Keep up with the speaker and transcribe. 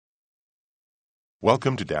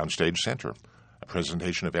Welcome to Downstage Center, a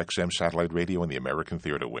presentation of XM Satellite Radio and the American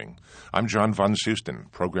Theater Wing. I'm John Von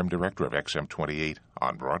Seusten, Program Director of XM 28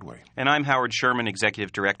 on Broadway. And I'm Howard Sherman,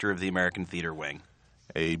 Executive Director of the American Theater Wing.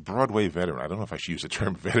 A Broadway veteran. I don't know if I should use the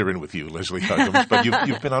term veteran with you, Leslie Huggins, but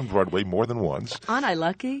you've been on Broadway more than once. Aren't I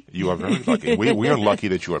lucky? You are very lucky. We are lucky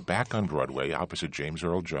that you are back on Broadway opposite James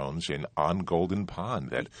Earl Jones in On Golden Pond,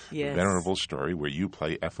 that venerable story where you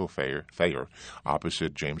play Ethel Thayer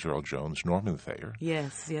opposite James Earl Jones, Norman Thayer.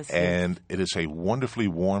 Yes. And it is a wonderfully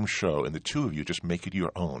warm show, and the two of you just make it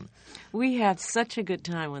your own. We have such a good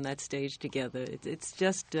time on that stage together. It's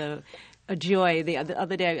just a joy. The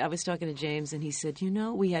other day I was talking to James, and he said,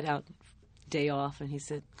 we had our day off, and he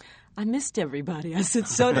said, I missed everybody. I said,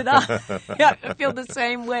 so did I. Yeah, I feel the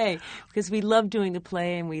same way because we love doing the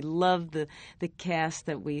play, and we love the cast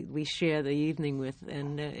that we share the evening with,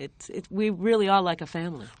 and we really are like a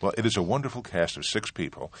family. Well, it is a wonderful cast of 6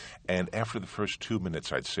 people, and after the first 2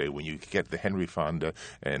 minutes, I'd say, when you get the Henry Fonda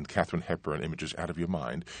and Katharine Hepburn images out of your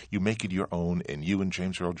mind, you make it your own, and you and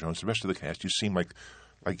James Earl Jones, the rest of the cast, you seem like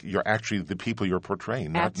you're actually the people you're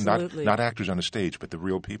portraying, not actors on a stage, but the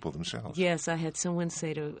real people themselves. Yes, I had someone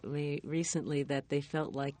say to me recently that they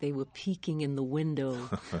felt like they were peeking in the window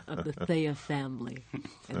of the Thayer family,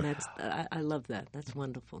 and I love that. That's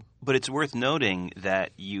wonderful. But it's worth noting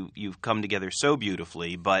that you've come together so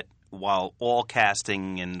beautifully, but while all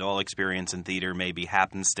casting and all experience in theater may be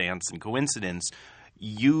happenstance and coincidence,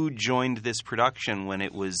 you joined this production when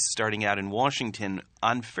it was starting out in Washington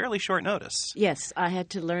on fairly short notice. Yes, I had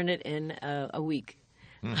to learn it in a week.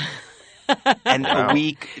 And a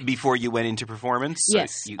week before you went into performance?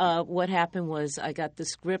 Yes. What happened was I got the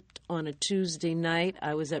script on a Tuesday night.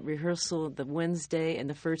 I was at rehearsal the Wednesday, and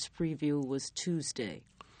the first preview was Tuesday.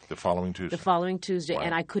 The following Tuesday? The following Tuesday, wow.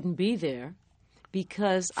 And I couldn't be there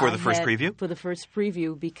because For the first preview? For the first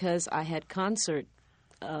preview because I had concert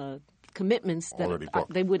commitments that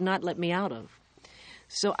they would not let me out of.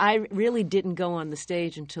 So I really didn't go on the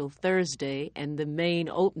stage until Thursday, and the main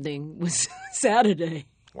opening was Saturday.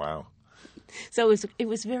 Wow. So it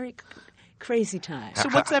was very crazy time. So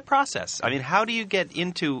what's that process? I mean, how do you get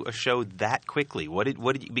into a show that quickly?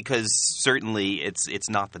 Because certainly it's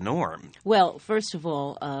not the norm. Well, first of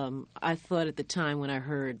all, I thought at the time when I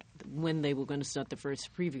heard when they were going to start the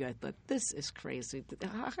first preview, I thought, this is crazy.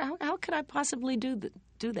 How could I possibly do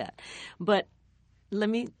that? But let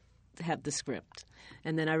me have the script.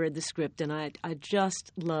 And then I read the script, and I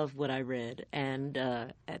just loved what I read. And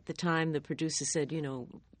at the time, the producer said,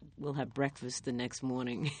 we'll have breakfast the next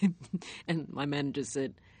morning. And my manager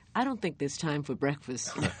said, I don't think there's time for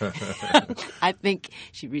breakfast. I think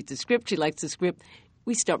she reads the script. She likes the script.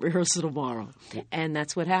 We start rehearsal tomorrow. And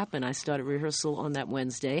that's what happened. I started rehearsal on that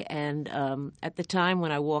Wednesday. And at the time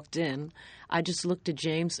when I walked in, I just looked at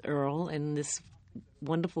James Earl and this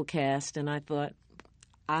wonderful cast, and I thought,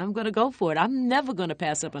 I'm going to go for it. I'm never going to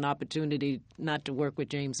pass up an opportunity not to work with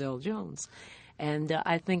James Earl Jones. And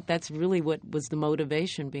I think that's really what was the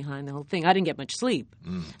motivation behind the whole thing. I didn't get much sleep.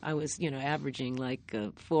 I was, averaging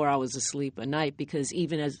 4 hours of sleep a night because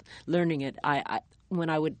even as learning it, when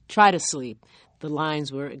I would try to sleep, the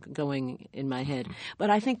lines were going in my head. But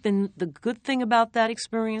I think the good thing about that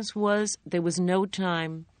experience was there was no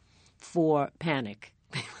time for panic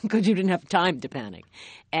because you didn't have time to panic.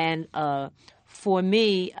 And for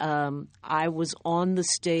me, I was on the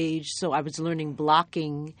stage, so I was learning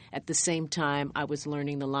blocking at the same time I was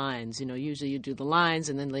learning the lines. Usually you do the lines,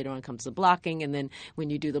 and then later on comes the blocking, and then when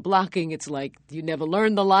you do the blocking, it's like you never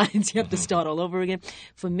learn the lines. You have to start all over again.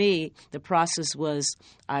 For me, the process was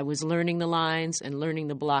I was learning the lines and learning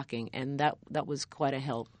the blocking, and that was quite a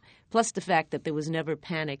help. Plus the fact that there was never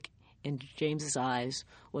panic in James's eyes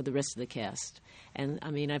or the rest of the cast. And, I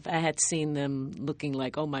mean, if I had seen them looking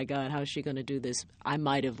like, oh, my God, how is she going to do this? I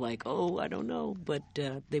might have I don't know. But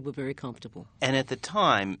they were very comfortable. And at the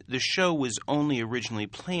time, the show was only originally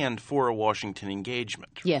planned for a Washington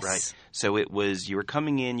engagement, yes. Right? So it was you were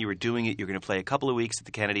coming in, you were doing it, you were going to play a couple of weeks at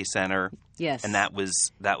the Kennedy Center. Yes. And that was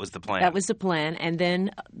the plan. That was the plan. And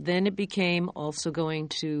then it became also going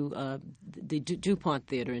to the DuPont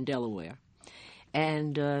Theater in Delaware.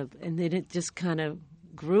 And then it just kind of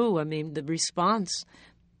grew. I mean, the response,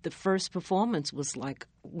 the first performance was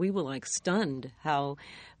we were stunned how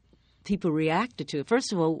people reacted to it.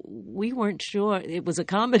 First of all, we weren't sure it was a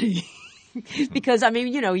comedy. Because, I mean,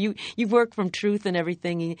 you work from truth and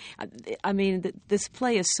everything. I mean, this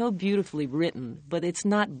play is so beautifully written, but it's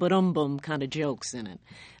not ba-dum-bum kind of jokes in it.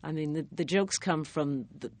 I mean, the jokes come from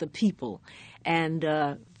the people.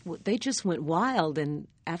 And they just went wild. And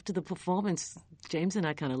after the performance, James and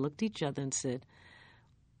I kind of looked at each other and said,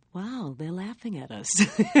 wow, they're laughing at us.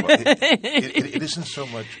 Well, it isn't so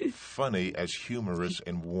much funny as humorous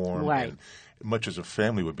and warm, Right. and much as a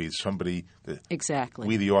family would be. Somebody that Exactly.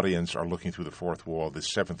 we, the audience, are looking through the fourth wall, the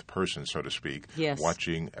seventh person, so to speak, Yes.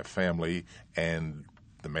 watching a family and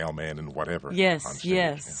the mailman and whatever. on Yes, stage.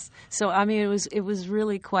 yes. So I mean, it was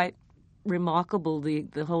really quite remarkable,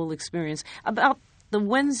 the whole experience. About the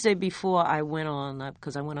Wednesday before I went on,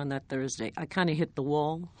 because I went on that Thursday, I kind of hit the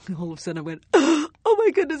wall. All of a sudden, I went, "Oh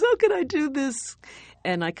my goodness, how can I do this?"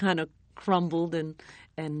 And I kind of crumbled, and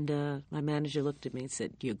my manager looked at me and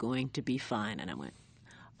said, "You're going to be fine." And I went,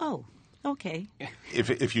 "Oh, okay.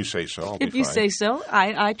 If you say so, I'll be If you fine. say so,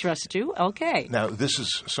 I trust you. Okay." Now, this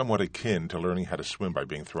is somewhat akin to learning how to swim by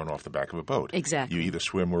being thrown off the back of a boat. Exactly. You either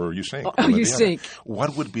swim or you sink. Or one or you the other. sink.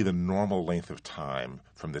 What would be the normal length of time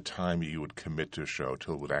from the time you would commit to a show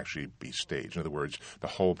till it would actually be staged? In other words, the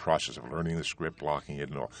whole process of learning the script, blocking it,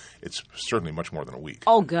 and all. It's certainly much more than a week.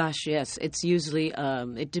 Oh gosh, yes. It's usually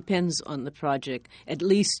it depends on the project. At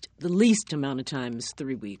least the least amount of time is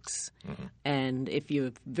 3 weeks, and if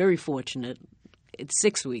you're very fortunate, it's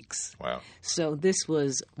 6 weeks. Wow. So this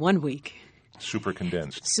was 1 week, Super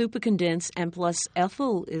condensed. super condensed, and plus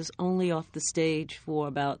Ethel is only off the stage for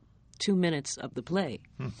about 2 minutes of the play,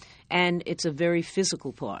 and it's a very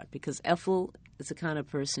physical part because Ethel is the kind of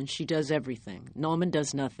person, she does everything. Norman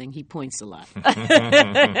does nothing. He points a lot,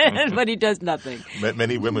 but he does nothing.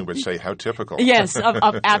 Many women would say, how typical. Yes,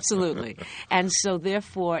 absolutely. And so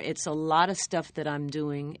therefore it's a lot of stuff that I'm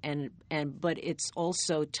doing but it's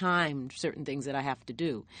also timed, certain things that I have to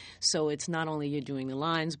do. So it's not only you're doing the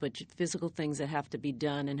lines, but physical things that have to be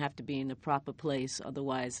done and have to be in the proper place.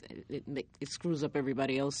 Otherwise it screws up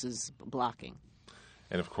everybody else's blocking.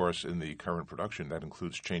 And, of course, in the current production, that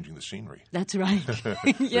includes changing the scenery. That's right.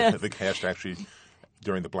 Yes. The cast actually,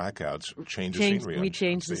 during the blackouts, changed the scenery. We on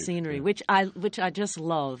changed the stage. scenery, Yeah. which I just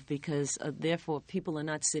love because therefore people are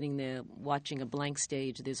not sitting there watching a blank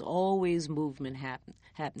stage. There's always movement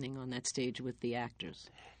happening on that stage with the actors.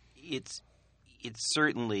 It's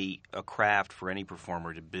certainly a craft for any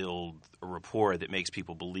performer to build a rapport that makes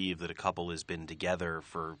people believe that a couple has been together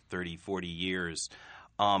for 30, 40 years.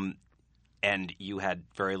 And you had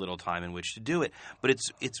very little time in which to do it. But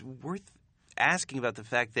it's worth asking about the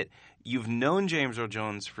fact that you've known James Earl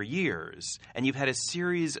Jones for years, and you've had a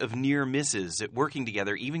series of near misses at working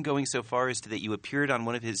together, even going so far as to that you appeared on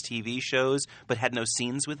one of his TV shows but had no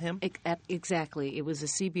scenes with him? Exactly. It was a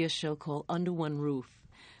CBS show called Under One Roof,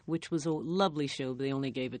 which was a lovely show, but they only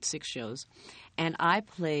gave it 6 shows. And I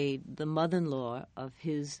played the mother-in-law of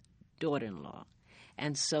his daughter-in-law.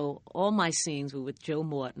 And so all my scenes were with Joe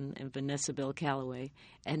Morton and Vanessa Bell Calloway,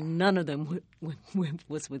 and none of them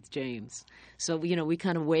was with James. So, we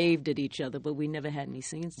kind of waved at each other, but we never had any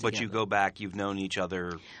scenes together. But you go back, you've known each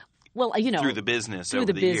other well, through the business through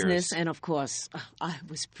over the the business, years. and of course, I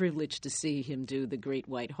was privileged to see him do The Great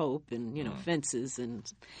White Hope and Fences,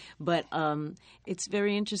 but it's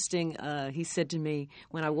very interesting. He said to me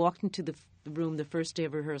when I walked into the room the first day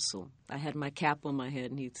of rehearsal, I had my cap on my head,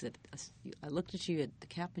 and he said, "I looked at you, you had the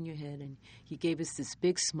cap on your head," and he gave us this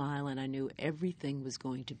big smile, and I knew everything was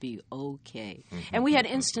going to be okay. And we had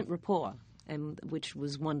instant rapport, and which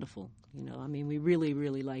was wonderful. I mean, we really,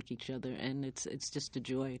 really like each other, and it's just a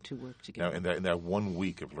joy to work together. Now, in that 1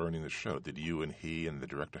 week of learning the show, did you and he and the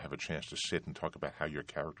director have a chance to sit and talk about how your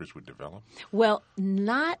characters would develop? Well,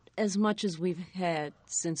 not as much as we've had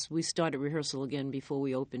since we started rehearsal again before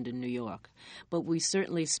we opened in New York. But we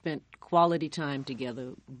certainly spent quality time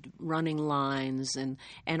together, running lines, and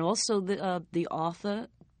also the author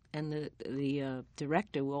and the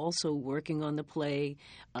director were also working on the play,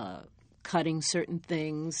 cutting certain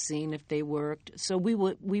things, seeing if they worked. So we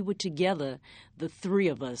were together, the 3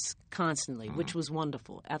 of us, constantly, which was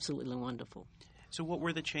wonderful, absolutely wonderful. So what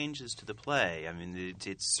were the changes to the play? I mean,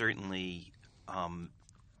 it certainly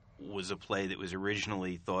was a play that was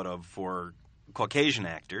originally thought of for Caucasian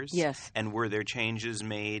actors. Yes. And were there changes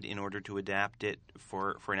made in order to adapt it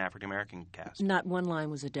for an African-American cast? Not one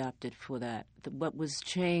line was adapted for that. What was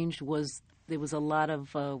changed was there was a lot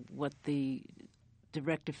of what the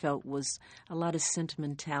director felt was a lot of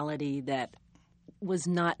sentimentality that was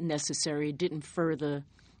not necessary, didn't further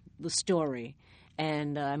the story.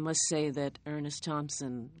 And I must say that Ernest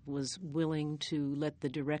Thompson was willing to let the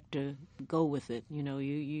director go with it. You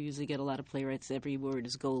usually get a lot of playwrights, every word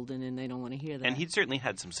is golden, and they don't want to hear that. And he'd certainly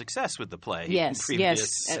had some success with the play. Yes, in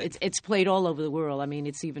yes. previous... It's played all over the world. I mean,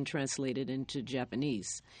 it's even translated into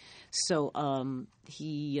Japanese. So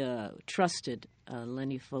he trusted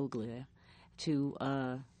Lenny Fogler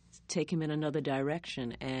to take him in another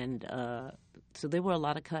direction, and So there were a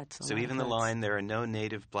lot of cuts. So even the line, there are no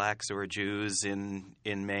native blacks or Jews in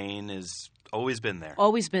Maine, has always been there.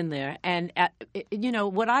 Always been there. And,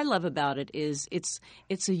 what I love about it is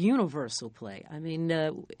it's a universal play. I mean,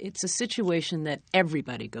 it's a situation that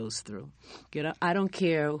everybody goes through. I don't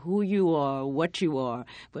care who you are, what you are,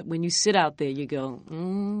 but when you sit out there, you go,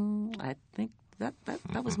 I think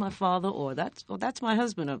that was my father, or that's my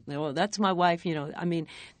husband, or that's my wife. I mean,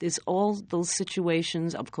 there's all those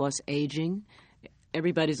situations. Of course, aging.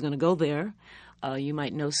 Everybody's going to go there. You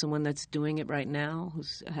might know someone that's doing it right now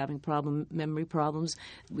who's having memory problems.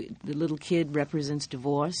 The little kid represents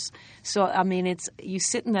divorce. So, I mean, you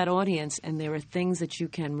sit in that audience and there are things that you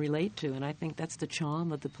can relate to, and I think that's the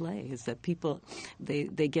charm of the play, is that people, they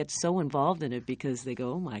get so involved in it because they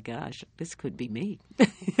go, oh, my gosh, this could be me.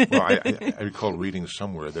 Well, I recall reading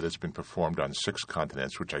somewhere that it's been performed on 6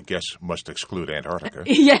 continents, which I guess must exclude Antarctica.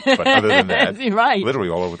 Yeah. But other than that, right. Literally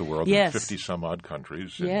all over the world, Yes. in 50-some-odd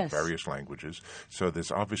countries in Yes. various languages. So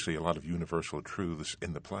there's obviously a lot of universal truths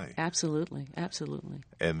in the play. Absolutely, absolutely.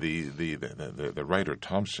 And the writer,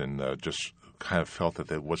 Thompson, just kind of felt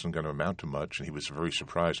that it wasn't going to amount to much, and he was very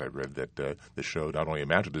surprised, I read, that the show not only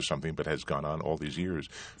amounted to something but has gone on all these years,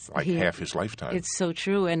 like half his lifetime. It's so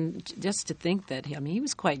true, and just to think that, he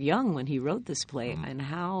was quite young when he wrote this play, and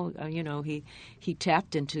how, he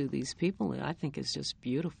tapped into these people, I think is just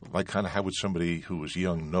beautiful. Like, kind of how would somebody who was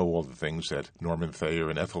young know all the things that Norman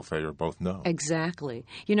Thayer and Ethel Thayer both know? Exactly.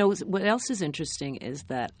 What else is interesting is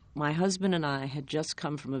that my husband and I had just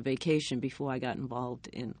come from a vacation before I got involved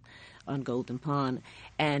on Golden Pond,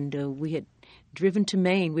 and we had driven to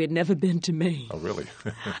Maine. We had never been to Maine. Oh, really?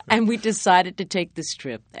 And we decided to take this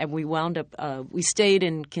trip, and we wound up, we stayed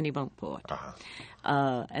in Kennebunkport.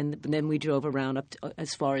 And then we drove around up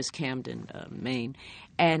as far as Camden, Maine.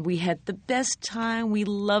 And we had the best time. We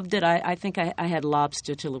loved it. I think I had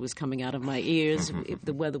lobster till it was coming out of my ears.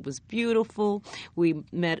 The weather was beautiful. We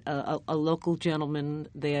met a local gentleman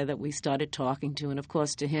there that we started talking to. And, of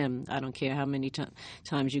course, to him, I don't care how many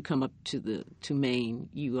times you come up to Maine,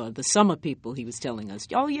 you are the summer people, he was telling us.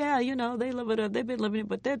 Oh, yeah, they live it. They've been living it,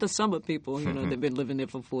 but they're the summer people. They've been living there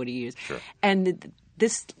for 40 years. Sure. And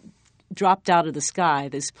this dropped out of the sky,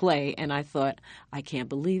 this play, and I thought, I can't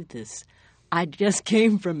believe this. I just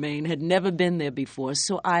came from Maine, had never been there before.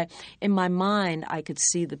 So in my mind, I could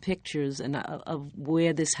see the pictures of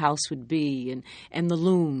where this house would be, and the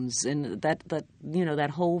looms, and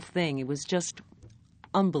that whole thing. It was just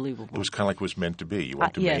unbelievable. It was kind of like it was meant to be. You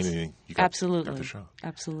went to yes, Maine and you got absolutely, the show.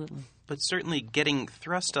 Absolutely. But certainly getting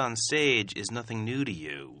thrust on stage is nothing new to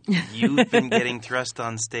you. You've been getting thrust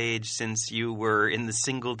on stage since you were in the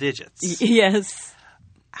single digits. Yes.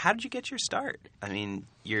 How did you get your start? I mean,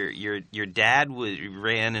 your dad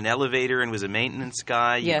ran an elevator and was a maintenance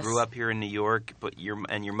guy. You Yes. grew up here in New York, but your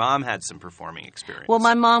mom had some performing experience. Well,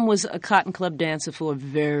 my mom was a cotton club dancer for a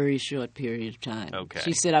very short period of time. Okay.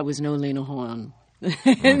 She said I was no Lena Horne.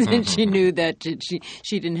 And she knew that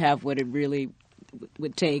she didn't have what it really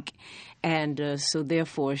would take. And so,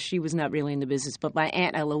 therefore, she was not really in the business. But my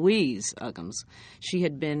Aunt Eloise Uggams, she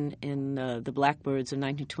had been in the Blackbirds of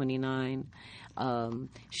 1929.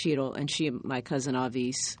 She and my cousin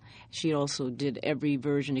Avis, she also did every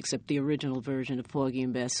version except the original version of Porgy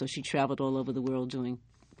and Bess. So she traveled all over the world doing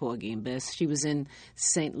Porgy and Bess. She was in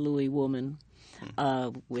St. Louis Woman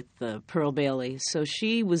with Pearl Bailey. So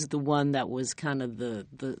she was the one that was kind of the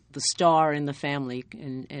star in the family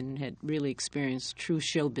and had really experienced true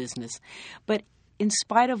show business. But in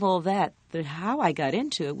spite of all that, how I got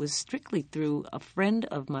into it was strictly through a friend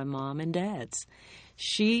of my mom and dad's.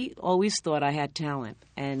 She always thought I had talent.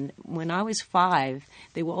 And when I was 5,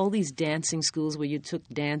 there were all these dancing schools where you took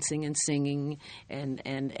dancing and singing and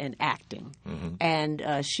acting. Mm-hmm.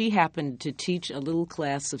 And she happened to teach a little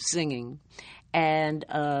class of singing. And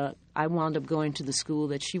I wound up going to the school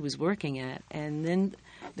that she was working at. And then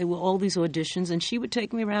there were all these auditions, and she would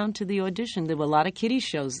take me around to the audition. There were a lot of kiddie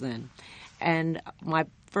shows then. And my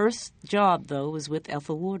first job, though, was with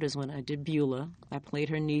Ethel Waters when I did Beulah. I played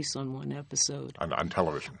her niece on one episode. On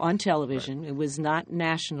television? On television. Right. It was not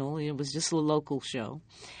national. It was just a local show.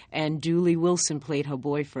 And Dooley Wilson played her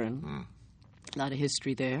boyfriend. A lot of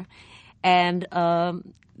history there. And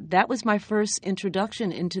that was my first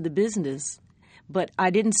introduction into the business. But I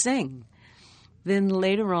didn't sing. Then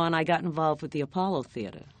later on, I got involved with the Apollo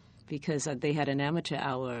Theater, because they had an amateur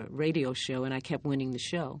hour radio show, and I kept winning the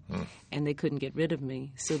show, and they couldn't get rid of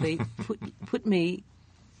me. So they put me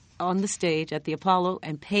on the stage at the Apollo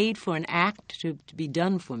and paid for an act to be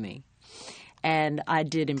done for me. And I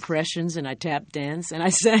did impressions, and I tap dance, and I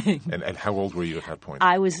sang. And how old were you at that point?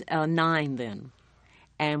 I was 9 then.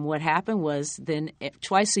 And what happened was then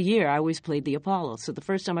twice a year I always played the Apollo. So the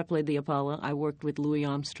first time I played the Apollo, I worked with Louis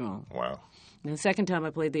Armstrong. Wow. And the second time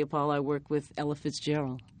I played the Apollo, I worked with Ella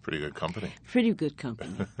Fitzgerald. Pretty good company. Pretty good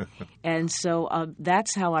company. And so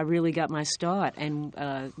that's how I really got my start. And,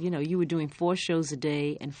 you were doing 4 shows a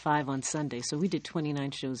day and 5 on Sunday. So we did 29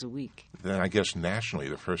 shows a week. Then I guess nationally,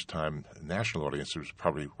 the first time national audiences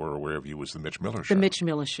probably were aware of you was the Mitch Miller Show. The Mitch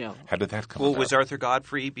Miller Show. How did that come Well, about? was Arthur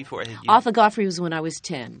Godfrey before? Arthur Godfrey was when I was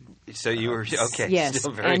 10. So you were, okay, Yes,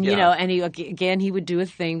 still very and young. and he would do a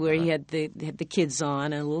thing where he had the kids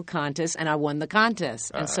on and a little contest, and I won the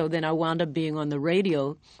contest, and so then I wound up being on the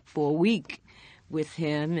radio for a week with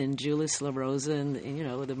him and Julius LaRosa and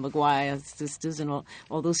the McGuire sisters and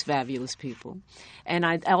all those fabulous people, and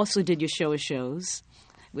I also did your show of shows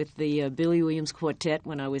with the Billy Williams Quartet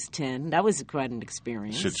when I was 10. That was quite an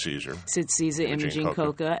experience. Sid Caesar, Imogene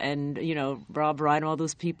Coca, and Rob Wright, and all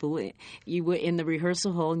those people. You were in the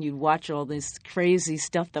rehearsal hall and you'd watch all this crazy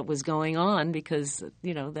stuff that was going on because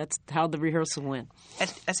that's how the rehearsal went.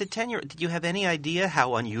 As a 10-year-old, did you have any idea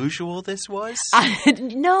how unusual this was?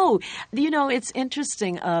 No, it's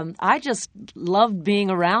interesting. I just loved being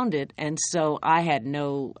around it, and so I had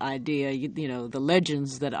no idea. The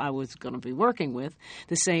legends that I was going to be working with.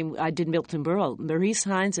 I did Milton Berle. Maurice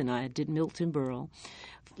Hines and I did Milton Berle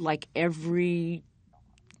like every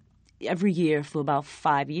year for about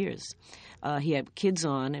 5 years. He had kids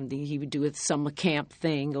on, and he would do a summer camp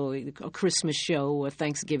thing or a Christmas show or a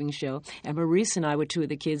Thanksgiving show. And Maurice and I were 2 of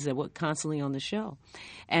the kids that were constantly on the show.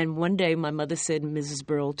 And one day my mother said, Mrs.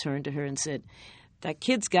 Berle turned to her and said, "That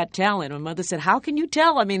kid's got talent." My mother said, "How can you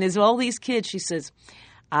tell? I mean, there's all these kids." She says,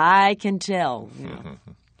 "I can tell."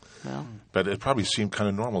 Well, but it probably seemed kind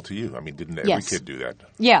of normal to you. I mean, didn't every kid do that?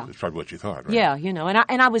 Yeah. It's probably what you thought, right? Yeah,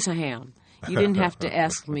 and I was a ham. You didn't have to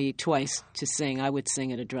ask me twice to sing. I would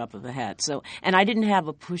sing at a drop of a hat. So, and I didn't have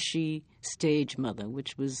a pushy stage mother,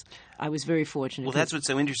 I was very fortunate. Well, that's what's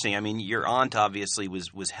so interesting. I mean, your aunt obviously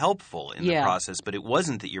was helpful in the process, but it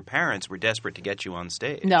wasn't that your parents were desperate to get you on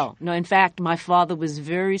stage. No. In fact, my father was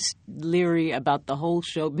very leery about the whole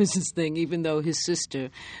show business thing, even though his sister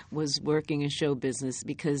was working in show business,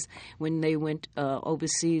 because when they went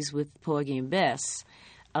overseas with Porgy and Bess,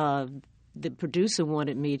 the producer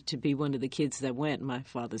wanted me to be one of the kids that went. My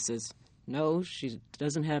father says, "No, she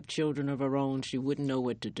doesn't have children of her own. She wouldn't know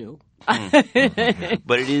what to do."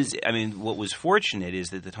 But it is, I mean, what was fortunate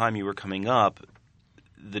is that at the time you were coming up,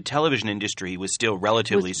 the television industry was still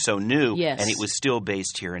relatively so new, yes. and it was still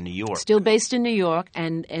based here in New York. Still based in New York,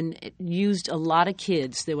 and it used a lot of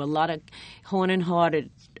kids. There were a lot of Horn and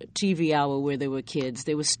Harded TV hour where there were kids.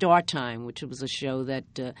 There was Star Time, which was a show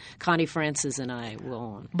that Connie Francis and I were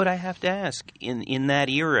on. But I have to ask, in that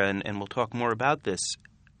era, and we'll talk more about this,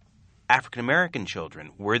 African-American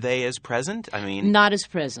children, were they as present? I mean, not as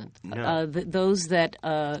present. No. Those that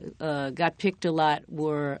got picked a lot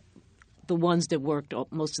were the ones that worked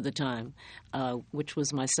most of the time, which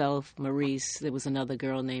was myself, Maurice. There was another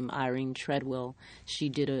girl named Irene Treadwell. She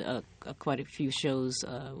did quite a few shows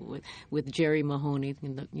with Jerry Mahoney,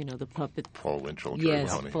 the puppet. Paul Winchell. Yes,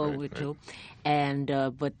 Mahoney, Paul Winchell. And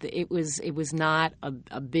but it was not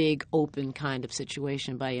a big open kind of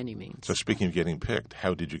situation by any means. So speaking of getting picked,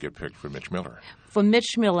 how did you get picked for Mitch Miller? For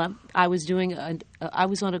Mitch Miller, I was I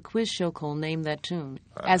was on a quiz show called Name That Tune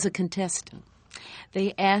as a contestant.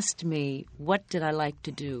 They asked me, what did I like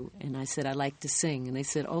to do? And I said, I like to sing. And they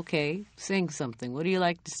said, okay, sing something. What do you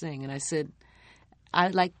like to sing? And I said, I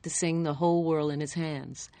like to sing The Whole World in His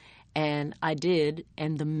Hands. And I did.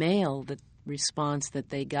 And the response that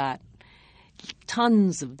they got,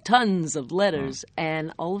 tons of letters.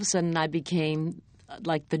 And all of a sudden I became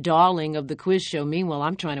like the darling of the quiz show. Meanwhile,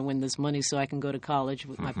 I'm trying to win this money so I can go to college.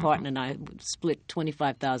 With my partner and I split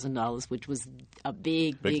 $25,000, which was a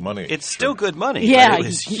big money. It's still good money. Yeah, but it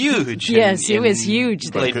was huge. Yes, it was huge.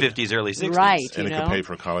 Late 50s, early 60s. Right, and it could pay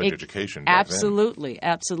for a college education. Absolutely.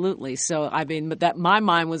 So I mean, but that my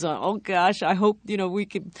mind was on. Oh gosh, I hope we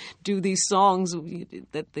could do these songs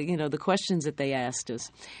that the questions that they asked us,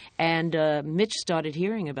 and Mitch started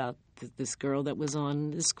hearing about this girl that was on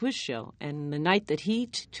this quiz show. And the night that he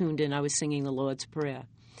tuned in, I was singing the Lord's Prayer.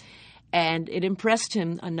 And it impressed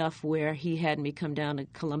him enough where he had me come down to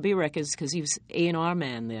Columbia Records, because he was A&R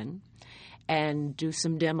man then, and do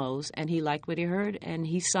some demos. And he liked what he heard, and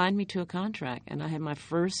he signed me to a contract. And I had my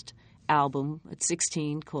first album at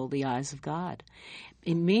 16 called The Eyes of God.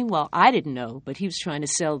 And meanwhile, I didn't know, but he was trying to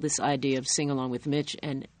sell this idea of sing along with Mitch,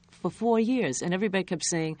 and for 4 years. And everybody kept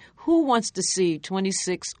saying, who wants to see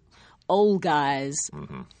 26 old guys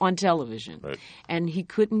on television? Right. And he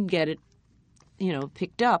couldn't get it.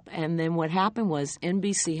 picked up. And then what happened was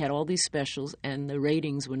NBC had all these specials, and the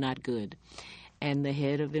ratings were not good. And the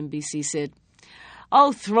head of NBC said,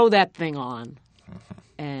 "Oh, throw that thing on."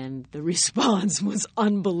 And the response was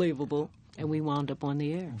unbelievable. And we wound up on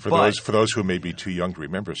the air. For those who may be too young to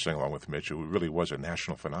remember Sing Along with Mitch, it really was a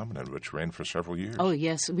national phenomenon which ran for several years. Oh,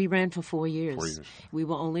 yes. We ran for 4 years. 4 years. We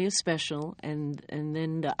were only a special, and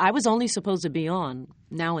then I was only supposed to be on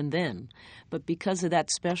now and then. But because of that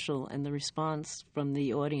special and the response from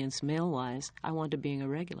the audience mail-wise, I wound up being a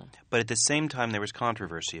regular. But at the same time, there was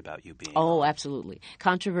controversy about you being Oh, on. absolutely.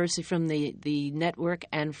 Controversy from the network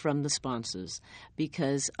and from the sponsors,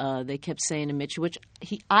 because they kept saying to Mitch, which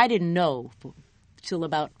I didn't know till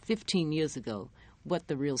about 15 years ago what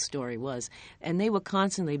the real story was. And they were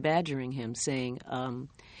constantly badgering him, saying,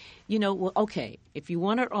 well, okay, if you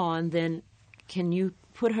want her on, then can you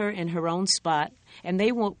put her in her own spot? And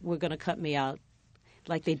they were going to cut me out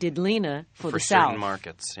like they did Lena for the certain South.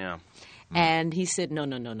 markets, yeah. And he said, no,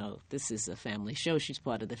 this is a family show. She's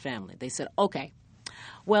part of the family. They said, okay,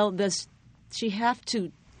 well, does she have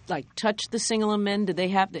to, touch the single men? Do they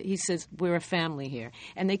have to? He says, we're a family here.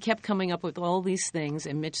 And they kept coming up with all these things.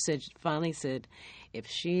 And Mitch finally said, if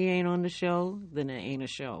she ain't on the show, then it ain't a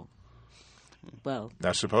show. Well,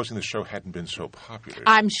 now, supposing the show hadn't been so popular,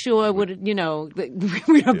 I'm sure it would have been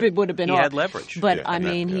He off. had leverage. But, Yeah,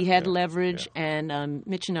 he had yeah, leverage, yeah. and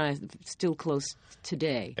Mitch and I are still close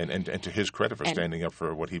today. and to his credit for standing up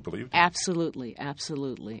for what he believed in. Absolutely.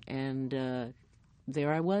 And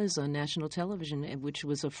there I was on national television, which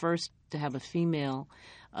was a first to have a female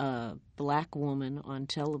black woman on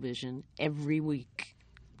television every week.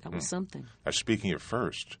 That was something. Now, speaking of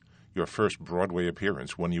first, your first Broadway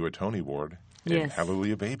appearance won you a Tony Award in Yes.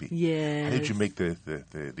 Hallelujah Baby. Yes. How did you make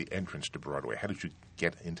the entrance to Broadway? How did you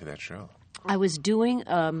get into that show? I was doing,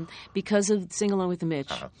 because of Sing Along with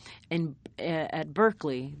Mitch, and at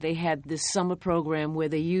Berkeley, they had this summer program where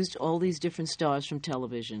they used all these different stars from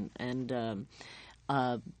television. And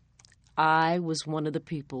I was one of the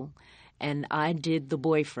people, and I did The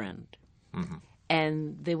Boyfriend. Mm-hmm.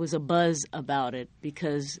 And there was a buzz about it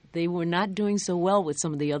because they were not doing so well with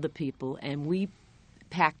some of the other people, and we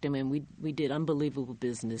packed them, and we did unbelievable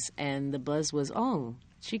business. And the buzz was, oh,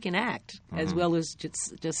 she can act as well as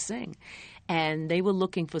just sing. And they were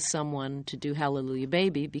looking for someone to do Hallelujah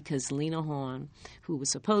Baby because Lena Horne, who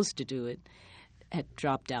was supposed to do it, had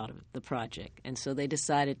dropped out of the project. And so they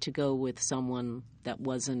decided to go with someone that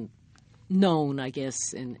wasn't known, I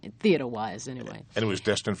guess, in theater-wise anyway. And it was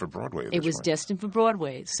destined for Broadway at It this was point. destined for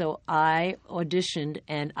Broadway. So I auditioned,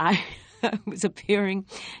 and I was appearing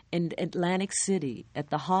in Atlantic City at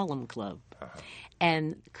the Harlem Club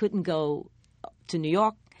and couldn't go to New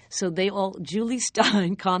York. So Julie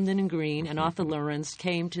Stein, Comden and Green, and Arthur Lawrence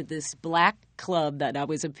came to this black club that I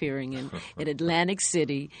was appearing in Atlantic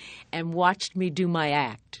City and watched me do my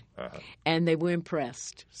act. And they were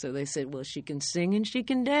impressed. So they said, well, she can sing and she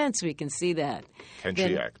can dance. We can see that. Can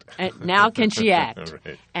she act? And now can she act?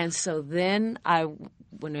 Right. And so then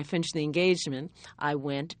when I finished the engagement, I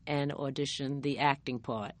went and auditioned the acting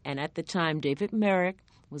part. And at the time, David Merrick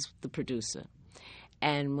was the producer.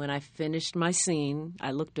 And when I finished my scene, I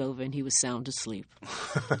looked over and he was sound asleep.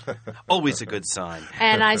 Always a good sign.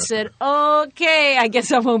 And I said, okay, I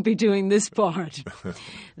guess I won't be doing this part.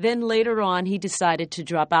 Then later on, he decided to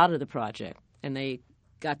drop out of the project. And they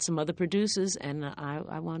got some other producers, and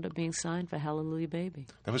I wound up being signed for Hallelujah Baby.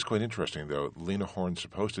 That was quite interesting, though. Lena Horne's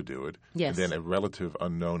supposed to do it. Yes. And then a relative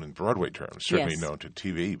unknown in Broadway terms, certainly Yes. known to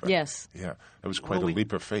TV. But Yes. Yeah, that was quite a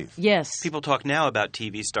leap of faith. Yes. People talk now about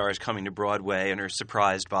TV stars coming to Broadway and are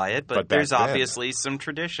surprised by it, but But back there's then- obviously some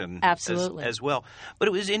tradition Absolutely. as well. But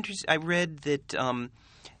it was interesting. I read that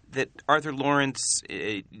that Arthur Lawrence,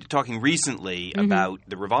 talking recently about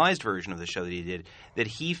the revised version of the show that he did, that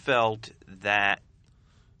he felt that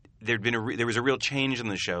there was a real change in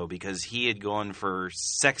the show because he had gone for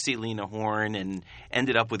sexy Lena Horne and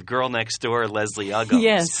ended up with girl next door Leslie Uggams.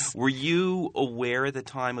 Yes. Were you aware at the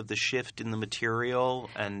time of the shift in the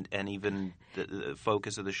material and even the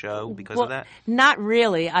focus of the show because of that? Not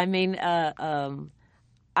really. I mean,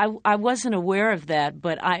 I wasn't aware of that,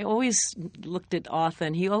 but I always looked at Arthur,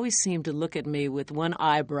 and he always seemed to look at me with one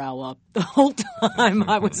eyebrow up the whole time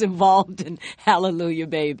I was involved in Hallelujah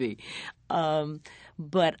Baby.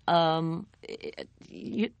 But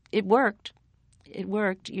it worked. It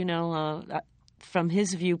worked. You know, from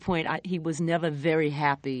his viewpoint, he was never very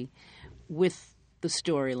happy with the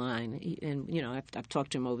storyline. And, you know, I've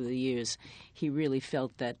talked to him over the years. He really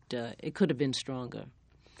felt that it could have been stronger.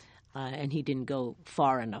 And he didn't go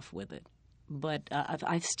far enough with it. But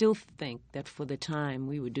I still think that for the time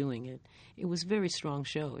we were doing it, it was a very strong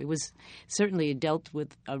show. It was certainly, it dealt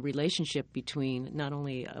with a relationship between not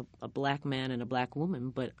only a black man and a black woman,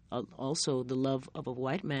 but also the love of a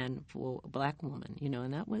white man for a black woman.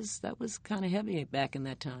 And that was kind of heavy back in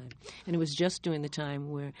that time. And it was just during the time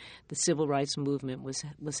where the civil rights movement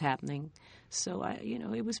was happening. So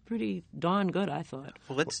it was pretty darn good, I thought.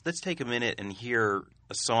 Well, let's take a minute and hear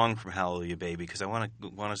a song from Hallelujah Baby, because I want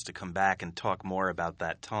us to come back and talk more about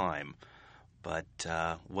that time. But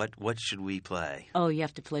what should we play? Oh, you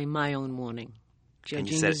have to play My Own Morning. Can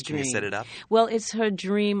you set it up? Well, it's her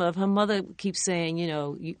dream of her mother keeps saying,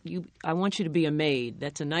 I want you to be a maid.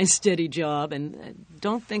 That's a nice, steady job, and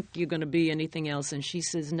don't think you're going to be anything else. And she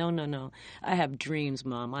says, no. I have dreams,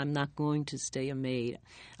 Mom. I'm not going to stay a maid.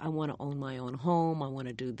 I want to own my own home. I want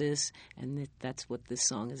to do this. And that's what this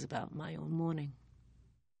song is about, My Own Morning.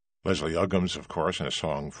 Leslie Uggams, of course, in a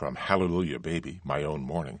song from Hallelujah Baby, My Own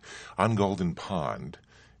Morning, on Golden Pond,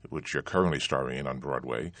 which you're currently starring in on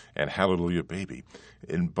Broadway, and Hallelujah Baby.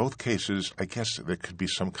 In both cases, I guess there could be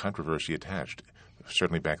some controversy attached.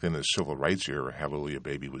 Certainly back then in the civil rights era, Hallelujah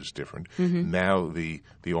Baby was different. Mm-hmm. Now the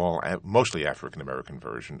mostly African-American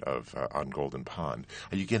version of On Golden Pond.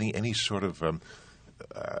 Are you getting any sort of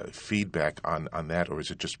feedback on that, or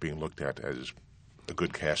is it just being looked at as a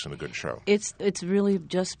good cast and a good show? It's really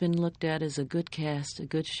just been looked at as a good cast, a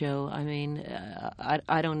good show. I mean,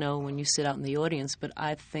 I don't know when you sit out in the audience, but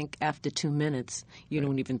I think after 2 minutes, you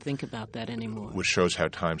don't even think about that anymore. Which shows how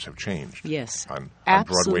times have changed. Yes. On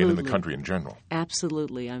Broadway and in the country in general.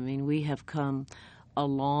 Absolutely. I mean, we have come a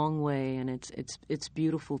long way, and it's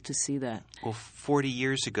beautiful to see that. Well, 40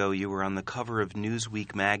 years ago, you were on the cover of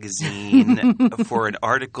Newsweek magazine for an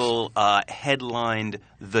article headlined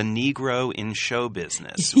 "The Negro in Show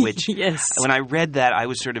Business," which yes. When I read that, I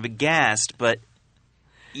was sort of aghast, but,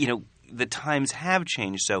 the times have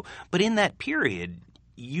changed so. But in that period,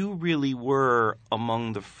 you really were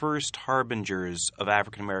among the first harbingers of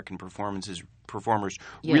African-American performers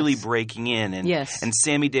yes. really breaking in. And, yes. and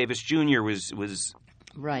Sammy Davis Jr. was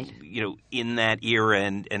right. In that era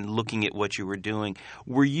and looking at what you were doing.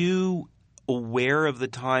 Were you aware of the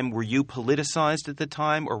time? Were you politicized at the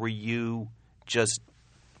time, or were you just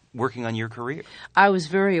working on your career? I was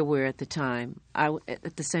very aware at the time.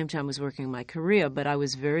 At the same time, I was working on my career, but I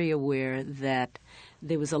was very aware that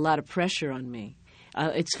there was a lot of pressure on me.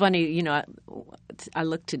 It's funny, I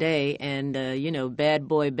look today and, bad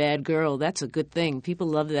boy, bad girl, that's a good thing. People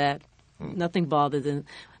love that. Nothing bothered them.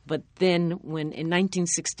 But then in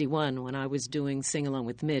 1961, when I was doing Sing Along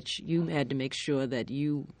with Mitch, you had to make sure that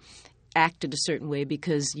you acted a certain way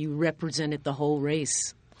because you represented the whole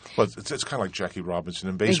race. Well, it's kind of like Jackie Robinson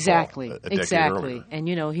in baseball. Exactly. A decade earlier. And,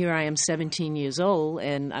 here I am 17 years old,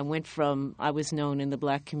 and I was known in the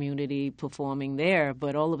black community performing there,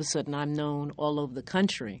 but all of a sudden I'm known all over the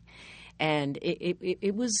country. And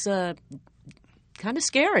it was kind of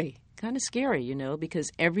scary,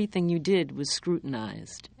 because everything you did was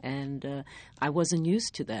scrutinized. And I wasn't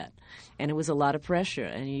used to that. And it was a lot of pressure.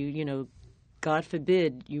 And, God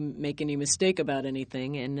forbid you make any mistake about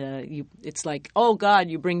anything, and it's like, oh God,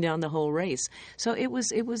 you bring down the whole race. So it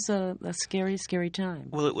was a scary, scary time.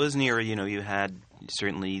 Well, it was near. You had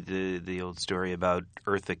certainly the old story about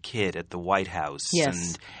Eartha Kitt at the White House.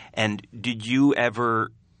 Yes. And did you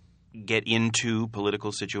ever get into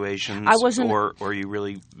political situations? I wasn't, or you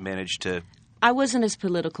really managed to. I wasn't as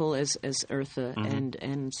political as Eartha, mm-hmm.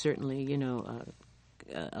 and certainly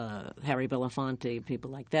Harry Belafonte,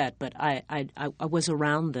 people like that. But I was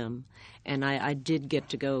around them, and I did get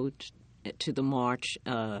to go to the march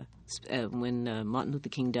when Martin Luther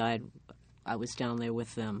King died. I was down there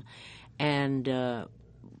with them, and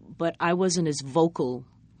but I wasn't as vocal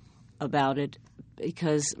about it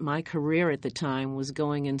because my career at the time was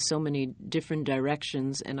going in so many different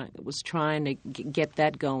directions, and I was trying to get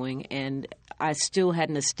that going, and I still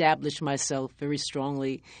hadn't established myself very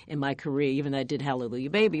strongly in my career, even though I did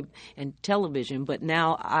Hallelujah Baby and television. But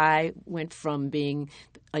now I went from being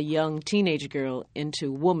a young teenage girl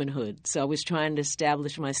into womanhood. So I was trying to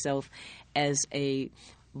establish myself as a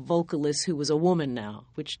vocalist who was a woman now,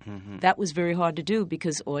 which mm-hmm. that was very hard to do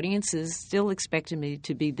because audiences still expected me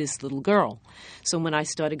to be this little girl. So when I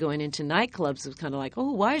started going into nightclubs, it was kind of like,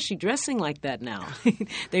 oh, why is she dressing like that now?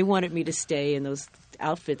 They wanted me to stay in those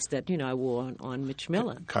outfits that, I wore on Mitch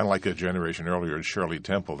Miller. Kind of like a generation earlier, Shirley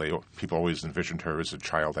Temple. People always envisioned her as a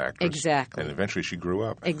child actress. Exactly. And eventually she grew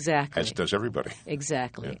up. Exactly. As does everybody.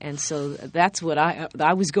 Exactly. Yeah. And so that's what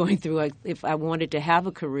I was going through. If I wanted to have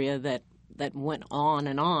a career that went on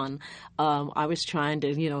and on, I was trying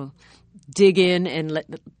to, dig in and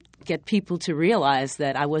get people to realize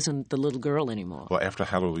that I wasn't the little girl anymore. Well, after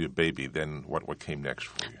Hallelujah Baby, then what came next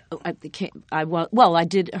for you? I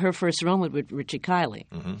did her first role with Richard Kiley,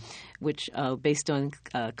 which based on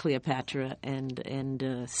Cleopatra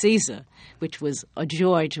and Caesar, which was a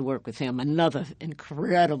joy to work with him. Another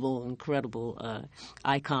incredible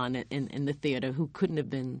icon in the theater who couldn't have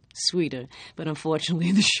been sweeter. But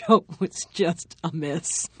unfortunately, the show was just a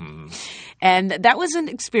mess. And that was an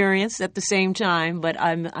experience at the same time. But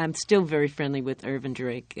I'm still very friendly with Irvin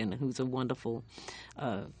Drake, and who's a wonderful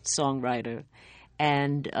songwriter.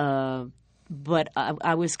 And but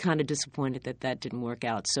I was kind of disappointed that didn't work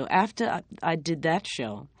out. So after I did that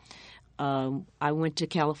show, I went to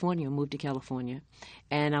California, moved to California,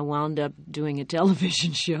 and I wound up doing a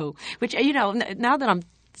television show, which, now that I'm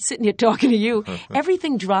sitting here talking to you,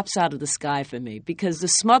 everything drops out of the sky for me because the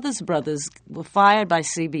Smothers Brothers were fired by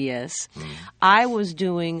CBS. I was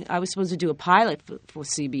supposed to do a pilot for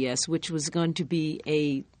CBS, which was going to be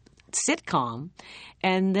a sitcom,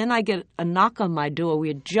 and then I get a knock on my door. We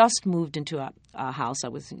had just moved into our house. I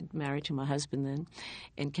was married to my husband then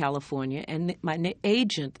in California, and my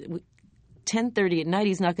agent, 10:30 at night,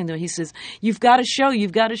 he's knocking on the door. He says, you've got a show.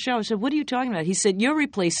 I said, what are you talking about? He said, you're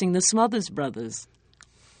replacing the Smothers Brothers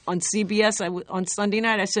on CBS on Sunday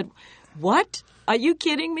night. I said, what? Are you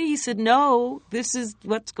kidding me? He said, no, this is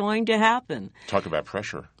what's going to happen. Talk about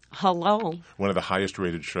pressure. Hello. One of the highest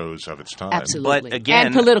rated shows of its time. Absolutely. But again,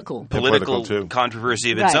 and political too.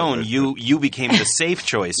 Controversy of its own. You became the safe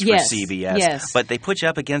choice for CBS. Yes. But they put you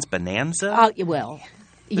up against Bonanza? Well,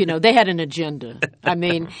 they had an agenda. I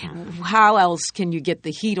mean, how else can you get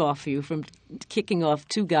the heat off you from kicking off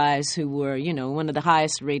two guys who were, one of the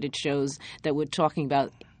highest rated shows that were talking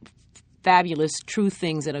about fabulous, true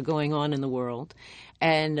things that are going on in the world,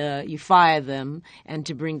 and you fire them, and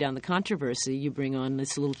to bring down the controversy, you bring on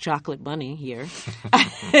this little chocolate bunny here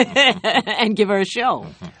and give her a show,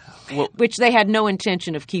 which they had no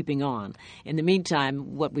intention of keeping on. In the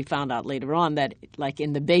meantime, what we found out later on, that like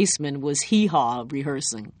in the basement was hee-haw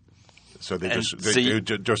rehearsing. So they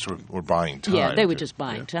just were buying time. Yeah, they were just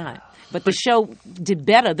buying time. But the show did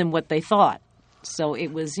better than what they thought. So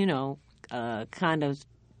it was, kind of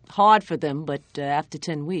hard for them, but after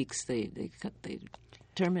 10 weeks, they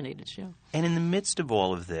terminated the show. And in the midst of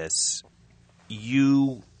all of this,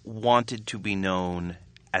 you wanted to be known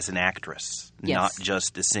as an actress, not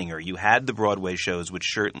just a singer. You had the Broadway shows,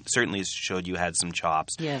 which certainly showed you had some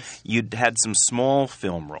chops. Yes. You'd had some small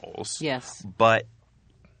film roles. Yes. But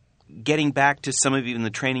getting back to some of even the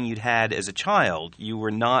training you'd had as a child, you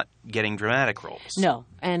were not getting dramatic roles. No.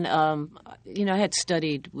 And, I had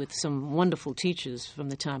studied with some wonderful teachers from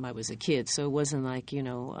the time I was a kid, so it wasn't like,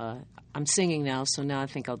 I'm singing now, so now I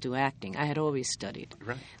think I'll do acting. I had always studied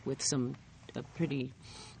with some pretty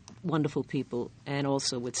wonderful people, and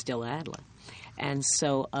also with Stella Adler. And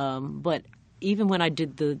so, but even when I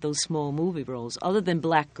did those small movie roles, other than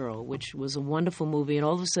Black Girl, which was a wonderful movie, and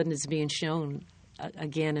all of a sudden it's being shown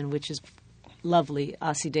again, and which is lovely.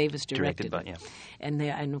 Ossie Davis directed it. And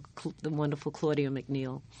the wonderful Claudia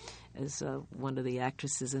McNeil as one of the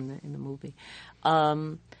actresses in the movie.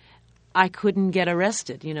 I couldn't get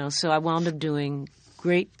arrested, so I wound up doing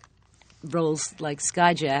great roles like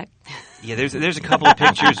Skyjack. Yeah, there's a couple of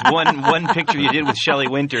pictures. One picture you did with Shelley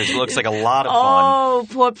Winters looks like a lot of fun. Oh,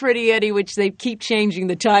 poor Pretty Eddie, which they keep changing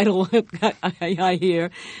the title, I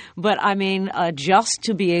hear. But I mean, just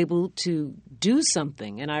to be able to do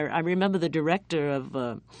something. And I remember the director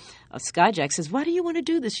of Skyjack says, "Why do you want to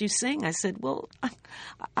do this? You sing." I said, "Well,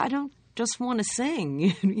 I don't just want to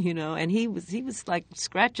sing," And he was like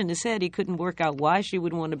scratching his head. He couldn't work out why she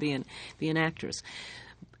would want to be an actress.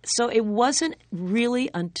 So it wasn't really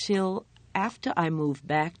until after I moved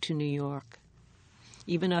back to New York,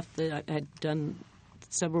 even after I had done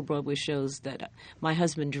several Broadway shows, that my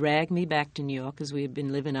husband dragged me back to New York because we had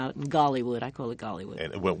been living out in Gollywood. I call it Gollywood.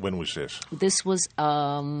 And when was this? This was,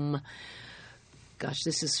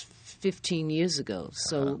 this is 15 years ago.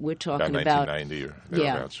 So we're talking about 1990 or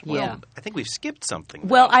thereabouts. Yeah. I think we've skipped something.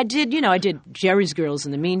 Well, I did Jerry's Girls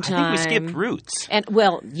in the meantime. I think we skipped Roots. And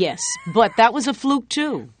yes, but that was a fluke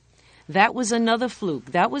too. That was another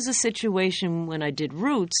fluke. That was a situation when I did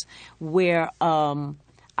Roots where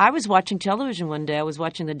I was watching television one day. I was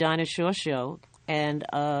watching the Dinah Shore show, and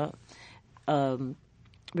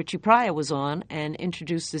Richie Pryor was on and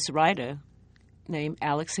introduced this writer named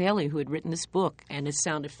Alex Haley, who had written this book, and it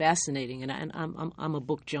sounded fascinating. And I'm a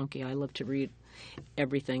book junkie. I love to read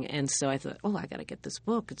everything, and so I thought, I got to get this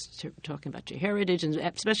book. It's talking about your heritage, and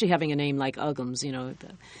especially having a name like Uggams.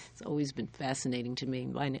 It's always been fascinating to me.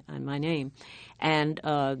 My name, and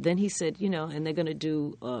then he said, and they're going to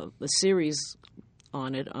do a series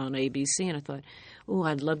on it on ABC, and I thought, oh,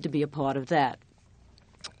 I'd love to be a part of that.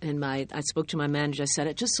 And I spoke to my manager. I said,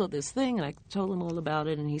 I just saw this thing, and I told him all about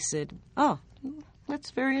it, and he said, oh,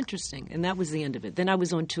 that's very interesting. And that was the end of it. Then I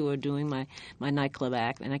was on tour doing my nightclub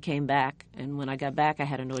act, and I came back, and when I got back, I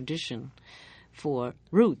had an audition for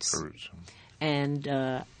Roots. And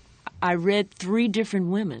I read 3 different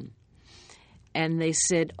women, and they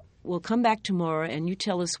said, well, come back tomorrow, and you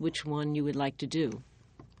tell us which one you would like to do.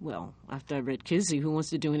 Well, after I read Kizzy, who wants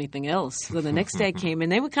to do anything else? So the next day I came,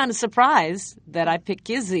 and they were kind of surprised that I picked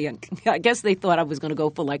Kizzy. And I guess they thought I was going to go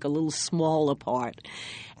for like a little smaller part.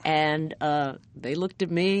 And they looked at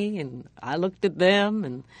me, and I looked at them.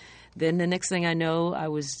 And then the next thing I know, I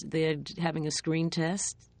was there having a screen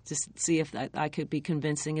test to see if I could be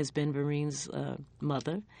convincing as Ben Vereen's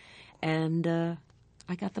mother. And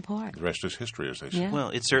I got the part. The rest is history, as they say. Yeah. Well,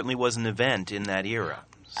 it certainly was an event in that era.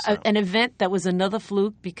 So. An event that was another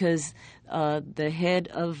fluke because the head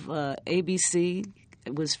of ABC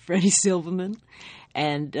was Freddie Silverman,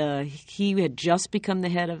 and he had just become the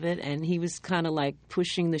head of it, and he was kind of like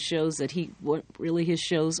pushing the shows that weren't really his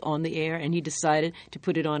shows on the air, and he decided to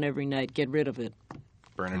put it on every night, get rid of it.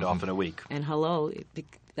 Burn it off in a week. And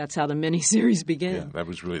that's how the miniseries began. Yeah, that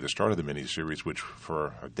was really the start of the miniseries, which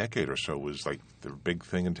for a decade or so was like the big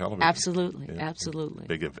thing in television. Absolutely, yeah, absolutely.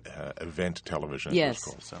 Big event television. Yes.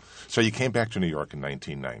 It was called. So you came back to New York in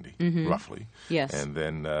 1990, roughly. Yes. And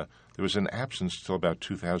then there was an absence till about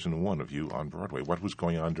 2001 of you on Broadway. What was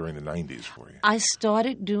going on during the 90s for you? I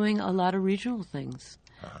started doing a lot of regional things.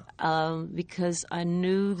 Because I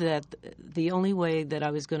knew that the only way that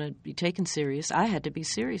I was going to be taken serious, I had to be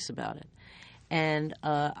serious about it. And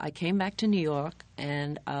I came back to New York,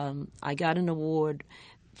 and I got an award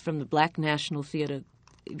from the Black National Theater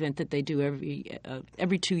event that they do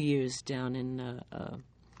every 2 years down in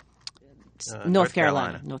North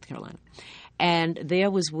Carolina. And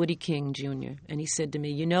there was Woody King, Jr., and he said to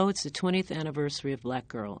me, you know, it's the 20th anniversary of Black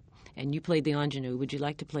Girl, and you played the ingenue. Would you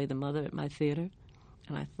like to play the mother at my theater?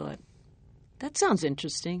 And I thought, that sounds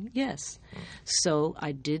interesting, yes. So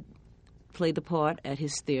I did play the part at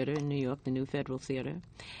his theater in New York, the New Federal Theater.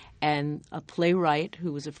 And a playwright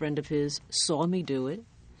who was a friend of his saw me do it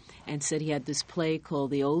and said he had this play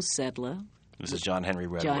called The Old Settler. This is John Henry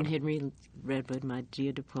Redwood. John Henry Redwood, my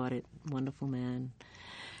dear departed, wonderful man.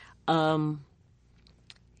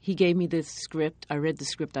 He gave me the script. I read the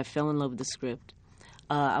script. I fell in love with the script.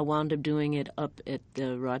 I wound up doing it up at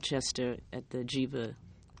Rochester at the Jiva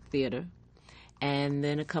Theater, and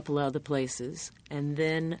then a couple other places. And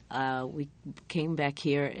then we came back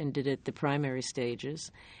here and did it the primary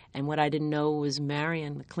stages. And what I didn't know was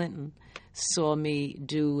Marion Clinton saw me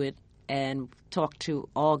do it and talked to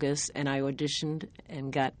August, and I auditioned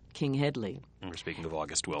and got King Hedley. And we're speaking of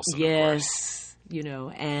August Wilson, yes, of course. You know,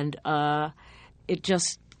 and it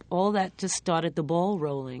just... all that just started the ball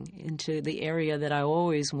rolling into the area that I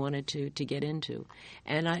always wanted to get into.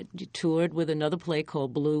 And I toured with another play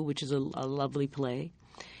called Blue, which is a lovely play.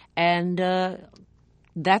 And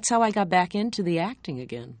that's how I got back into the acting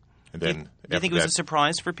again. And then, do you think it was a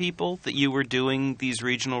surprise for people that you were doing these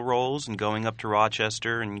regional roles and going up to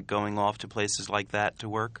Rochester and going off to places like that to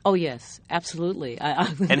work? Oh, yes, absolutely.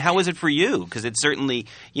 And how was it for you? Because it's certainly,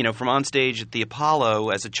 you know, from on stage at the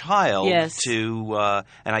Apollo as a child yes. to,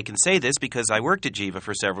 and I can say this because I worked at Jiva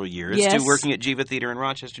for several years, yes. to working at Jiva Theater in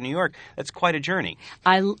Rochester, New York. That's quite a journey.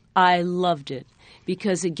 I loved it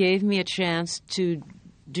because it gave me a chance to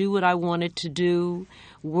do what I wanted to do,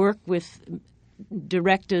 work with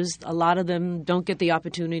directors. A lot of them don't get the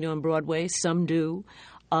opportunity on Broadway. Some do.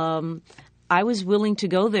 I was willing to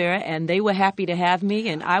go there, and they were happy to have me,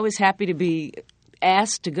 and I was happy to be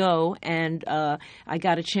asked to go. And I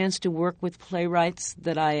got a chance to work with playwrights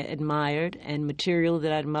that I admired and material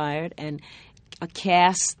that I admired and a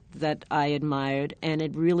cast that I admired. And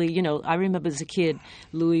it really, you know, I remember as a kid,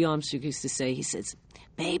 Louis Armstrong used to say, he says,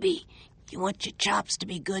 "Baby, you want your chops to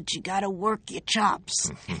be good, you got to work your chops."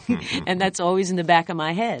 And that's always in the back of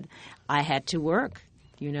my head. I had to work.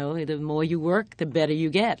 You know, the more you work, the better you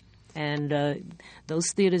get. And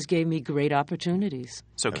those theaters gave me great opportunities.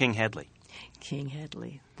 So King Hedley. King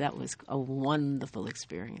Hedley. That was a wonderful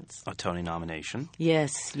experience. A Tony nomination.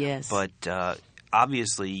 Yes, yes. But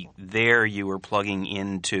obviously there you were plugging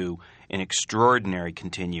into an extraordinary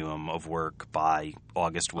continuum of work by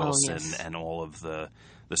August Wilson yes. and all of the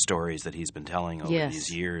stories that he's been telling over yes.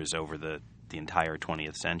 these years, over the entire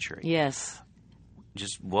 20th century. Yes.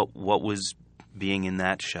 Just what was being in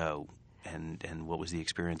that show, and what was the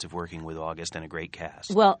experience of working with August and a great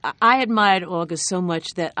cast? Well, I admired August so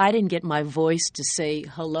much that I didn't get my voice to say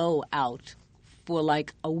hello out for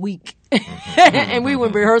like a week, and we were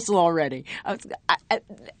in rehearsal already.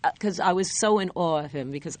 Because I was so in awe of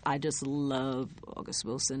him, because I just love August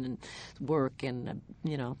Wilson and work, and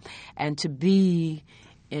and to be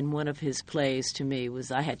in one of his plays to me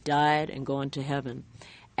was I had died and gone to heaven.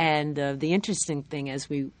 And the interesting thing, as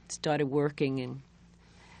we started working, and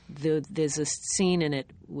there's a scene in it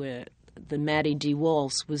where the Maddie D.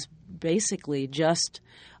 Waltz was basically just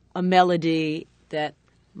a melody that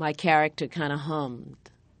my character kind of hummed,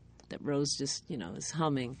 that Rose just, is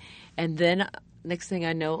humming. And then next thing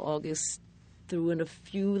I know, August threw in a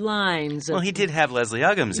few lines. Well, he did have Leslie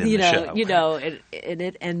Uggams in the show.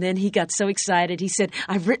 And then he got so excited. He said,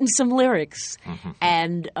 "I've written some lyrics."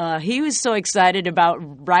 And he was so excited about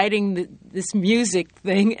writing this music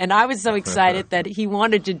thing, and I was so excited that he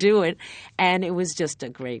wanted to do it. And it was just a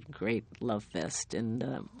great, great love fest,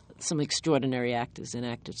 and some extraordinary actors and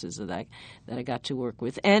actresses that I got to work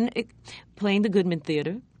with. And playing the Goodman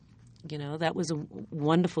Theater, that was a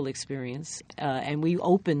wonderful experience. And we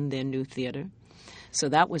opened their new theater, so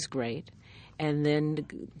that was great. And then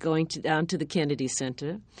going down to the Kennedy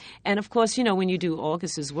Center. And, of course, when you do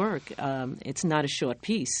August's work, it's not a short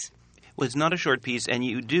piece. Well, it's not a short piece, and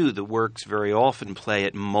the works very often play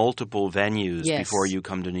at multiple venues before you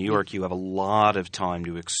come to New York. You have a lot of time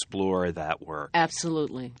to explore that work.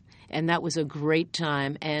 Absolutely. And that was a great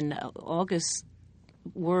time. And August's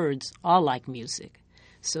words are like music.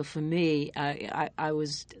 So for me, I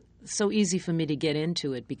was so easy for me to get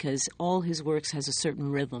into it, because all his works has a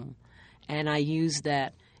certain rhythm. And I used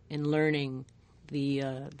that in learning the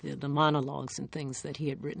monologues and things that he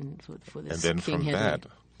had written for this. And then King from Henry. that,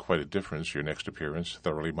 quite a difference, your next appearance,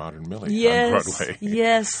 Thoroughly Modern Millie Yes, on Broadway.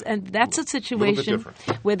 yes. And that's a situation different.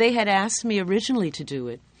 where they had asked me originally to do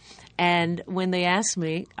it. And when they asked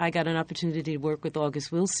me, I got an opportunity to work with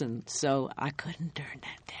August Wilson, so I couldn't turn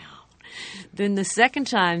that down. Then the second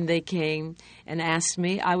time they came and asked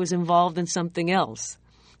me, I was involved in something else.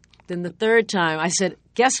 Then the third time, I said,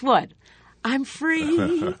 guess what? I'm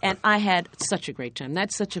free. And I had such a great time.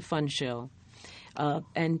 That's such a fun show.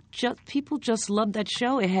 And people just loved that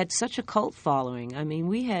show. It had such a cult following. I mean,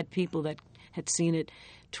 we had people that had seen it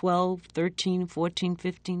 12, 13, 14,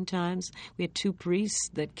 15 times. We had two priests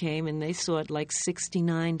that came, and they saw it like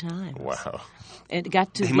 69 times. Wow. And it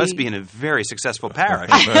got to They must be in a very successful parish.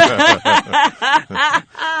 It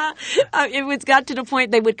got to the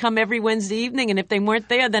point they would come every Wednesday evening, and if they weren't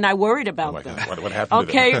there, then I worried about them. God, what happened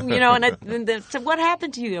to them? And they said, what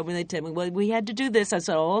happened to you? When they tell me, well, we had to do this. I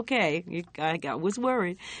said, oh, okay. I was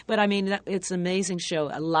worried. But, I mean, it's an amazing show.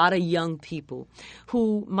 A lot of young people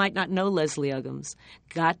who might not know Leslie Uggams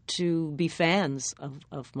got to be fans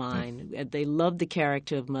of mine. They loved the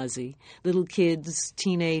character of Muzzy. Little kids,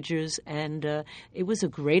 teenagers, and it was a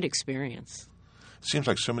great experience. Seems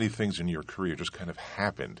like so many things in your career just kind of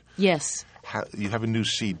happened. Yes. You have a new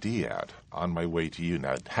CD out, On My Way to You.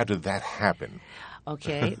 Now, how did that happen?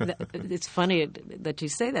 Okay. It's funny that you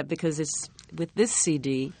say that, because it's with this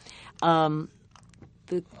CD,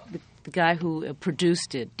 the guy who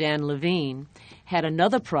produced it, Dan Levine, had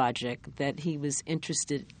another project that he was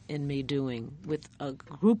interested in me doing with a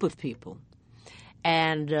group of people.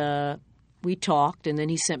 And we talked, and then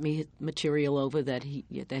he sent me material over that he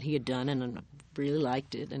had done, and I really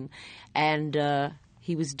liked it. And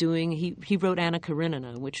he was doing he wrote Anna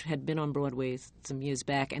Karenina, which had been on Broadway some years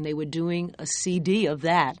back, and they were doing a CD of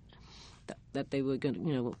that they were going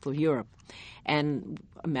to, for Europe. And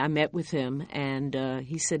I met with him, and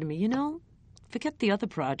he said to me, forget the other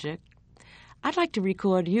project. I'd like to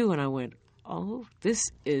record you. And I went, oh,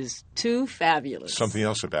 this is too fabulous. Something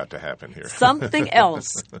else about to happen here. Something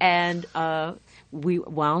else. And we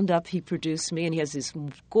wound up, he produced me, and he has this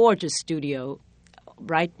gorgeous studio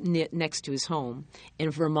right next to his home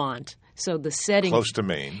in Vermont. So the setting... Close to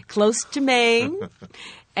Maine. Close to Maine.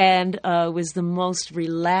 And was the most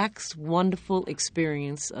relaxed, wonderful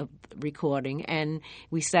experience of recording. And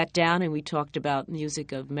we sat down and we talked about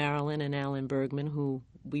music of Marilyn and Alan Bergman, who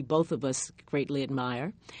we both of us greatly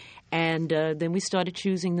admire. And then we started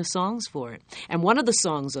choosing the songs for it. And one of the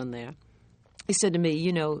songs on there, he said to me,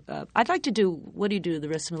 I'd like to do What Do You Do the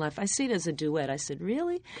Rest of My Life? I see it as a duet. I said,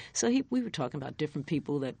 really? So we were talking about different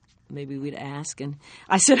people that maybe we'd ask. And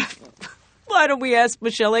I said, why don't we ask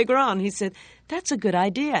Michel Legrand? He said, that's a good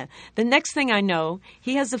idea. The next thing I know,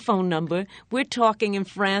 he has a phone number. We're talking in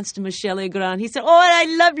France to Michel Legrand. He said, oh, I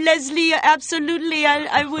love Leslie. Absolutely.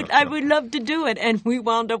 I would love to do it. And we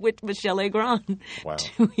wound up with Michel Legrand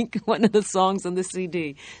doing one of the songs on the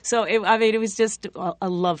CD. So, it was just a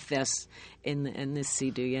love fest in this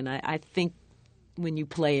CD. And I think when you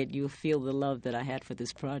play it, you'll feel the love that I had for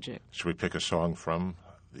this project. Should we pick a song from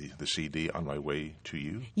the CD, On My Way to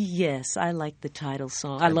You? Yes, I like the title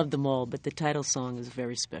song. I love them all, but the title song is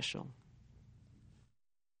very special.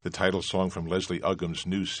 The title song from Leslie Uggam's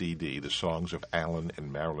new CD, the songs of Alan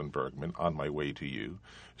and Marilyn Bergman, On My Way to You.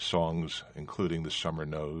 Songs including The Summer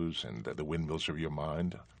Knows and The Windmills of Your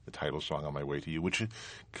Mind, the title song On My Way to You, which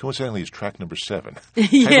coincidentally is track number 7.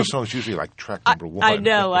 Title songs usually like track number 1. I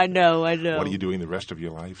know. What are you doing the rest of your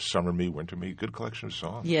life? Summer Me, Winter Me, good collection of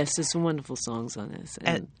songs. Yes, there's some wonderful songs on this.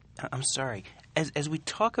 And I'm sorry. As we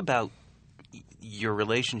talk about your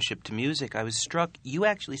relationship to music, I was struck you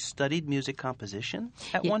actually studied music composition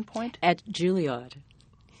at one point? At Juilliard.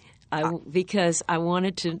 Because I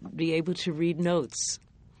wanted to be able to read notes.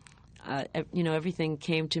 Everything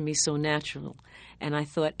came to me so natural. And I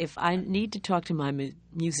thought, if I need to talk to my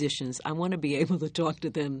musicians, I want to be able to talk to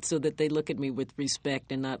them so that they look at me with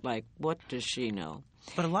respect and not like, what does she know?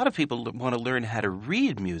 But a lot of people want to learn how to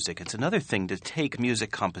read music. It's another thing to take music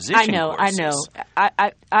composition courses. I know.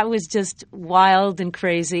 I was just wild and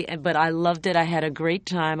crazy, but I loved it. I had a great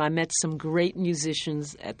time. I met some great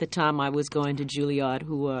musicians at the time I was going to Juilliard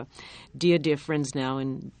who are dear, dear friends now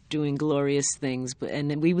and doing glorious things. And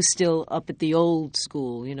then we were still up at the old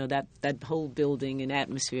school, that whole building and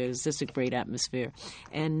atmosphere. It was just a great atmosphere.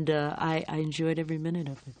 And I enjoyed every minute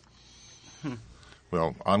of it.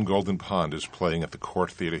 Well, On Golden Pond is playing at the Court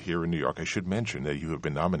Theater here in New York. I should mention that you have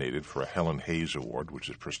been nominated for a Helen Hayes Award, which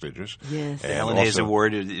is prestigious. Yes. The Helen Hayes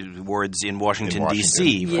Awards in Washington,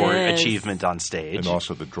 D.C. for achievement on stage. And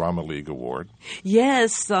also the Drama League Award.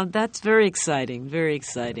 Yes, that's very exciting, very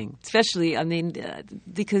exciting. Especially,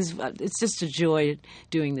 because it's just a joy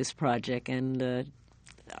doing this project, and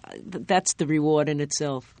that's the reward in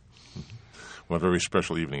itself. Well, a very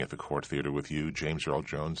special evening at the Court Theater with you, James Earl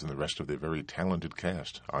Jones, and the rest of the very talented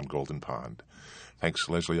cast on Golden Pond. Thanks,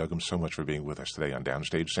 Leslie Uggam, so much for being with us today on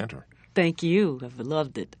Downstage Center. Thank you. I've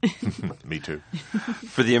loved it. Me too.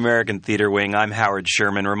 For the American Theater Wing, I'm Howard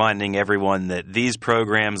Sherman, reminding everyone that these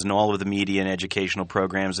programs and all of the media and educational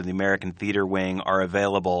programs of the American Theater Wing are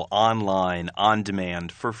available online, on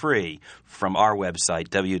demand, for free from our website,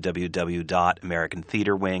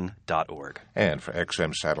 www.americantheaterwing.org. And for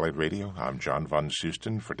XM Satellite Radio, I'm John Von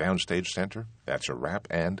Susten. For Downstage Center, that's a wrap,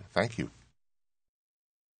 and thank you.